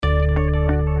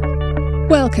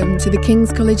Welcome to the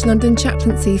King's College London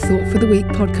Chaplaincy Thought for the Week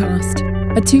podcast,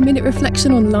 a 2-minute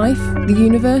reflection on life, the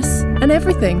universe, and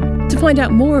everything. To find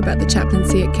out more about the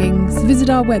chaplaincy at King's, visit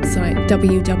our website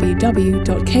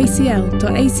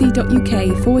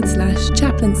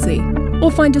www.kcl.ac.uk/chaplaincy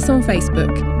or find us on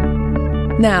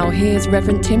Facebook. Now here's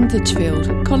Reverend Tim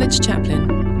Ditchfield, College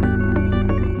Chaplain.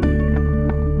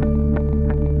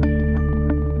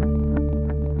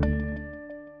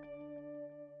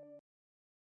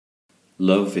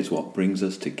 Love is what brings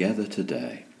us together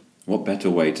today. What better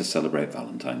way to celebrate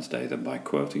Valentine's Day than by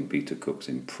quoting Peter Cook's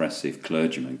impressive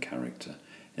clergyman character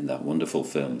in that wonderful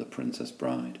film, The Princess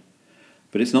Bride.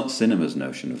 But it's not cinema's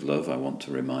notion of love I want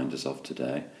to remind us of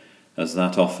today, as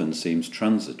that often seems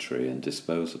transitory and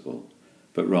disposable,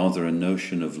 but rather a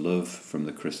notion of love from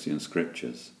the Christian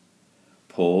scriptures.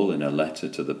 Paul, in a letter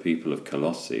to the people of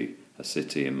Colossae, a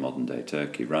city in modern-day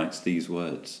Turkey, writes these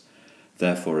words: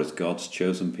 "Therefore, as God's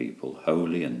chosen people,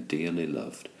 holy and dearly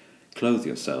loved, clothe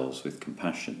yourselves with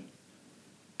compassion,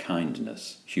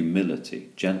 kindness, humility,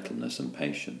 gentleness and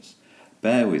patience.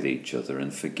 Bear with each other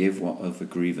and forgive whatever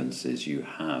grievances you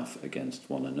have against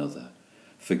one another.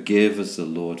 Forgive as the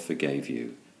Lord forgave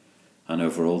you. And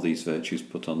over all these virtues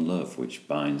put on love, which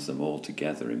binds them all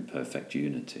together in perfect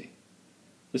unity."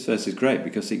 This verse is great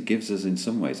because it gives us in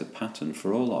some ways a pattern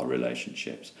for all our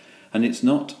relationships. And it's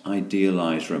not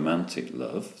idealised romantic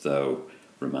love, though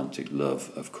romantic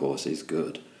love, of course, is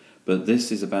good. But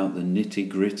this is about the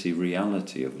nitty-gritty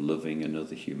reality of loving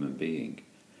another human being.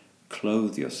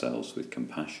 Clothe yourselves with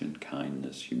compassion,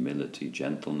 kindness, humility,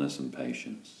 gentleness and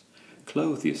patience.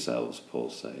 Clothe yourselves, Paul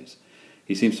says.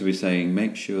 He seems to be saying,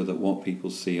 make sure that what people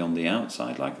see on the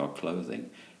outside, like our clothing,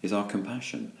 is our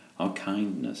compassion, our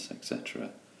kindness,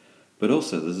 etc. But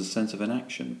also there's a sense of an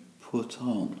action. Put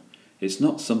on. It's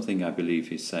not something I believe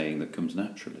he's saying that comes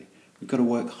naturally. We've got to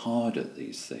work hard at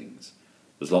these things.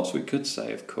 There's lots we could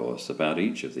say, of course, about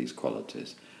each of these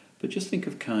qualities, but just think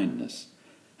of kindness.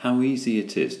 How easy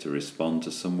it is to respond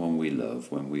to someone we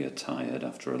love when we are tired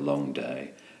after a long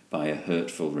day by a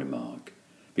hurtful remark.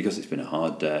 Because it's been a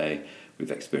hard day, we've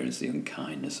experienced the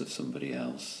unkindness of somebody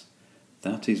else.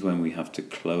 That is when we have to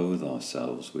clothe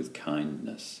ourselves with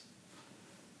kindness.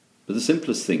 But the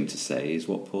simplest thing to say is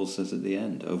what Paul says at the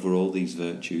end. Over all these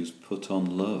virtues, put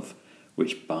on love,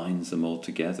 which binds them all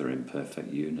together in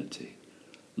perfect unity.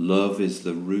 Love is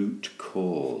the root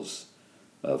cause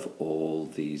of all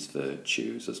these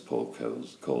virtues, as Paul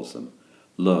calls them.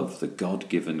 Love, the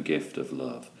God-given gift of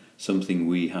love, something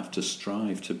we have to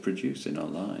strive to produce in our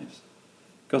lives.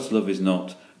 God's love is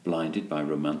not blinded by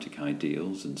romantic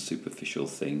ideals and superficial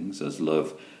things, as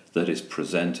love that is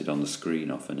presented on the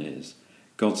screen often is.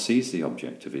 God sees the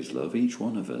object of his love, each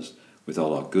one of us, with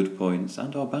all our good points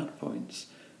and our bad points.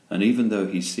 And even though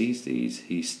he sees these,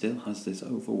 he still has this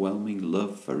overwhelming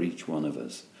love for each one of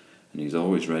us. And he's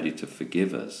always ready to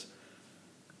forgive us.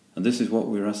 And this is what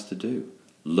we're asked to do.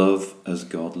 Love as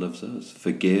God loves us.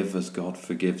 Forgive as God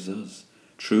forgives us.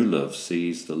 True love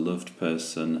sees the loved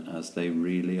person as they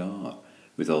really are,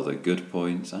 with all their good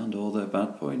points and all their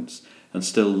bad points, and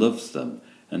still loves them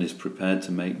and is prepared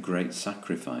to make great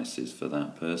sacrifices for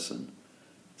that person.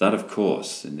 That, of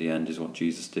course, in the end is what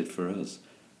Jesus did for us,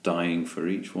 dying for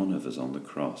each one of us on the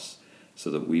cross, so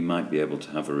that we might be able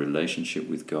to have a relationship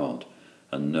with God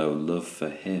and know love for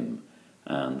him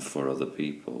and for other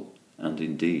people, and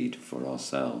indeed for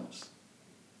ourselves.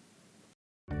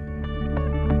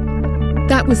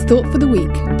 That was Thought for the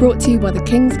Week, brought to you by the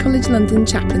King's College London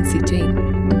Chaplaincy team.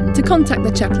 To contact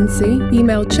the chaplaincy,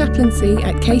 email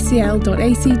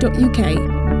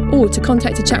chaplaincy@kcl.ac.uk, or to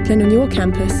contact a chaplain on your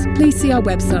campus, please see our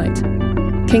website.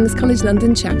 King's College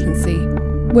London Chaplaincy,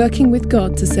 working with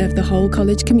God to serve the whole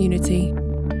college community.